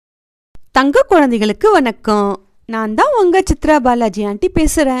தங்க குழந்தைகளுக்கு வணக்கம். நான் தான் உங்கள் சித்ரா பாலாஜி ஆண்டி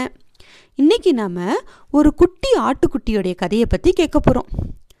பேசுகிறேன். இன்றைக்கி நாம் ஒரு குட்டி ஆட்டுக்குட்டியோடைய கதையை பற்றி கேட்க போகிறோம்.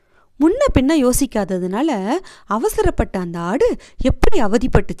 முன்ன பின்ன யோசிக்காததுனால அவசரப்பட்ட அந்த ஆடு எப்படி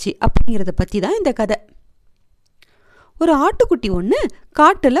அவதிப்பட்டுச்சு அப்படிங்கிறத பற்றி தான் இந்த கதை. ஒரு ஆட்டுக்குட்டி ஒன்று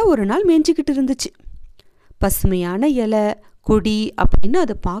காட்டில் ஒரு நாள் மேய்ஞ்சிக்கிட்டு இருந்துச்சு. பசுமையான இலை கொடி அப்படின்னு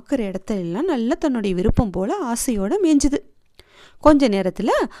அதை பார்க்குற இடத்துலலாம் நல்லா தன்னுடைய விருப்பம் போல் ஆசையோடு மேய்ஞ்சுது. கொஞ்ச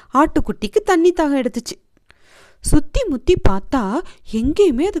நேரத்தில் ஆட்டுக்குட்டிக்கு தண்ணி தாகம் எடுத்துச்சு. சுற்றி முற்றி பார்த்தா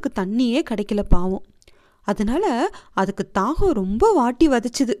எங்கேயுமே அதுக்கு தண்ணியே கிடைக்கல பாவம். அதனால அதுக்கு தாகம் ரொம்ப வாட்டி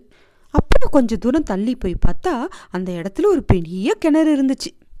வதச்சுது. அப்புறம் கொஞ்சம் தூரம் தள்ளி போய் பார்த்தா அந்த இடத்துல ஒரு பெரிய கிணறு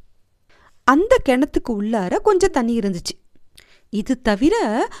இருந்துச்சு. அந்த கிணத்துக்கு உள்ளார கொஞ்சம் தண்ணி இருந்துச்சு. இது தவிர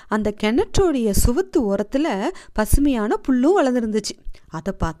அந்த கிணற்றோடைய சுவத்து ஓரத்தில் பசுமையான புல்லும் வளர்ந்துருந்துச்சு.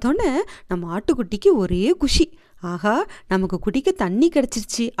 அதை பார்த்தோன்னே நம்ம ஆட்டுக்குட்டிக்கு ஒரே குஷி. ஆகா, நமக்கு குடிக்க தண்ணி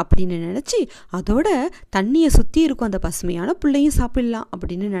கிடச்சிருச்சு அப்படின்னு நினச்சி அதோட தண்ணியை சுற்றி இருக்கும் அந்த பசுமையான புல்லையும் சாப்பிடலாம்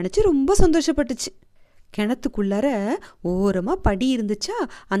அப்படின்னு நினச்சி ரொம்ப சந்தோஷப்பட்டுச்சு. கிணத்துக்குள்ளார ஓரமாக படி இருந்துச்சா,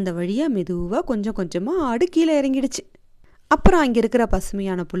 அந்த வழியாக மெதுவாக கொஞ்சம் கொஞ்சமாக ஆடு கீழே இறங்கிடுச்சு. அப்புறம் அங்கே இருக்கிற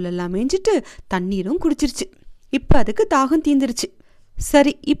பசுமையான புல்லெல்லாம் மேய்ஞ்சிட்டு தண்ணீரும் குடிச்சிருச்சு. இப்போ அதுக்கு தாகம் தீந்துருச்சு.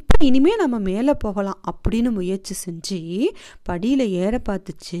 சரி, இப்போ இனிமே நம்ம மேலே போகலாம் அப்படின்னு முயற்சி செஞ்சு படியில் ஏற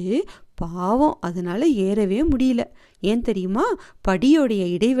பார்த்துச்சு. பாவம், அதனால ஏறவே முடியல. ஏன் தெரியுமா? படியோடைய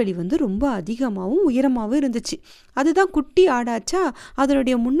இடைவெளி ரொம்ப அதிகமாகவும் உயரமாகவும் இருந்துச்சு. அதுதான் குட்டி ஆடாச்சா,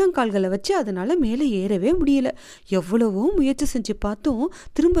 அதனுடைய முன்னங்கால்களை வச்சு அதனால மேலே ஏறவே முடியல. எவ்வளவோ முயற்சி செஞ்சு பார்த்தும்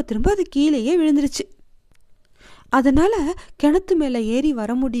திரும்ப திரும்ப அது கீழேயே விழுந்துருச்சு. அதனால் கிணத்து மேலே ஏறி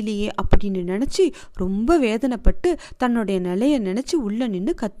வர முடியலையே அப்படின்னு நினச்சி ரொம்ப வேதனைப்பட்டு தன்னுடைய நிலையை நினச்சி உள்ளே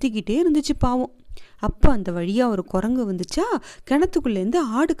நின்று கத்திக்கிட்டே இருந்துச்சு பாவம். அப்போ அந்த வழியாக ஒரு குரங்கு வந்துச்சா, கிணத்துக்குள்ளேருந்து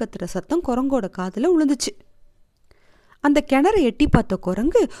ஆடு கத்துற சத்தம் குரங்கோட காதில் விழுந்துச்சு. அந்த கிணறை எட்டி பார்த்த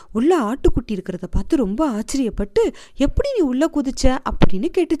குரங்கு உள்ள ஆட்டுக்குட்டி இருக்கிறத பார்த்து ரொம்ப ஆச்சரியப்பட்டு, எப்படி நீ உள்ளே குதிச்ச அப்படின்னு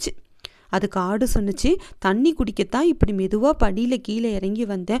கேட்டுச்சு. அதுக்கு ஆடு சொன்னிச்சு, தண்ணி குடிக்கத்தான் இப்படி மெதுவாக படியில் கீழே இறங்கி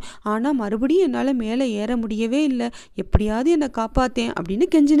வந்தேன். ஆனால் மறுபடியும் என்னால் மேலே ஏற முடியவே இல்லை. எப்படியாவது என்னை காப்பாற்றேன் அப்படின்னு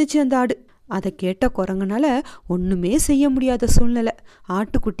கெஞ்சினுச்சு அந்த ஆடு. அதை கேட்ட குரங்குனால ஒன்றுமே செய்ய முடியாத சூழ்நிலை.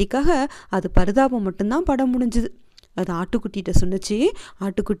 ஆட்டுக்குட்டிக்காக அது பரிதாபம் மட்டும்தான் பட முடிஞ்சுது. அது ஆட்டுக்குட்டிகிட்ட சொன்னிச்சு,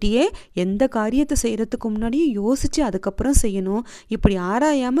 ஆட்டுக்குட்டியே, எந்த காரியத்தை செய்கிறதுக்கு முன்னாடியும் யோசித்து அதுக்கப்புறம் செய்யணும். இப்படி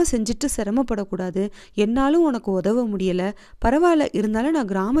ஆராயாமல் செஞ்சுட்டு சிரமப்படக்கூடாது. என்னாலும் உனக்கு உதவ முடியலை, பரவாயில்ல, இருந்தாலும்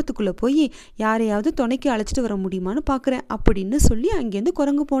நான் கிராமத்துக்குள்ளே போய் யாரையாவது துணைக்கு அழைச்சிட்டு வர முடியுமான்னு பார்க்குறேன் அப்படின்னு சொல்லி அங்கேருந்து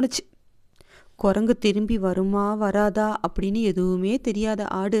குரங்கு போணுச்சு. குரங்கு திரும்பி வருமா வராதா அப்படின்னு எதுவுமே தெரியாத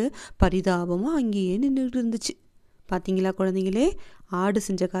ஆடு பரிதாபமாக அங்கேயே நின்றுட்டு இருந்துச்சு. பார்த்தீங்களா குழந்தைங்களே, ஆடு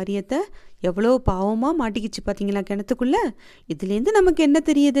செஞ்ச காரியத்தை எவ்வளோ பாவமாக மாட்டிக்கிச்சு பார்த்தீங்களா கிணத்துக்குள்ளே. இதுலேருந்து நமக்கு என்ன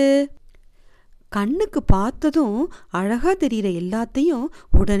தெரியுது? கண்ணுக்கு பார்த்ததும் அழகாக தெரிகிற எல்லாத்தையும்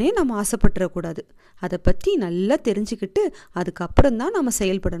உடனே நம்ம ஆசைப்பட்டுறக்கூடாது. அதை பற்றி நல்லா தெரிஞ்சுக்கிட்டு அதுக்கப்புறம் தான் நம்ம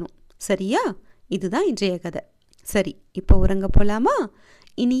செயல்படணும். சரியா? இதுதான் இன்றைய கதை. சரி, இப்போ உறங்க போகலாமா?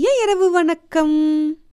 இனிய இரவு வணக்கம்.